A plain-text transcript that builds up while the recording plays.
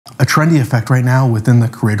A trendy effect right now within the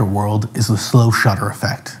creator world is the slow shutter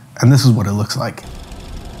effect, and this is what it looks like.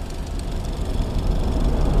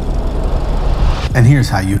 And here's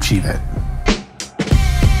how you achieve it.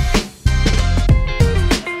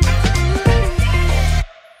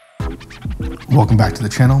 Welcome back to the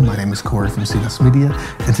channel. My name is Corey from CNS Media,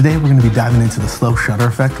 and today we're going to be diving into the slow shutter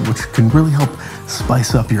effect, which can really help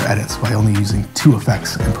spice up your edits by only using 2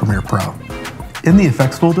 effects in Premiere Pro. In the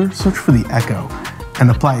effects folder, search for the echo and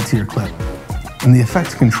apply it to your clip. In the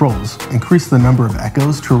effects controls, increase the number of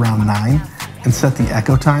echoes to around 9 and set the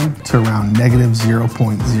echo time to around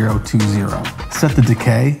 -0.020. Set the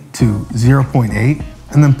decay to 0.8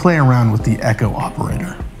 and then play around with the echo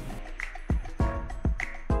operator.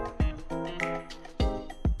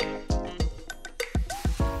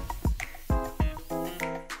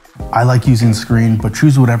 I like using screen, but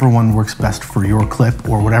choose whatever one works best for your clip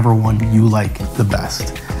or whatever one you like the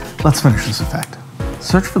best. Let's finish this effect.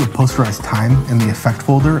 Search for the posterized time in the effect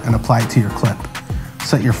folder and apply it to your clip.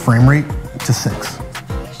 Set your frame rate to 6.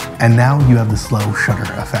 And now you have the slow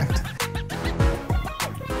shutter effect.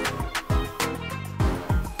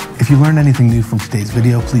 If you learned anything new from today's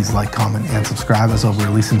video, please like, comment, and subscribe, as I'll be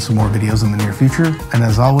releasing some more videos in the near future. And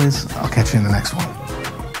as always, I'll catch you in the next one.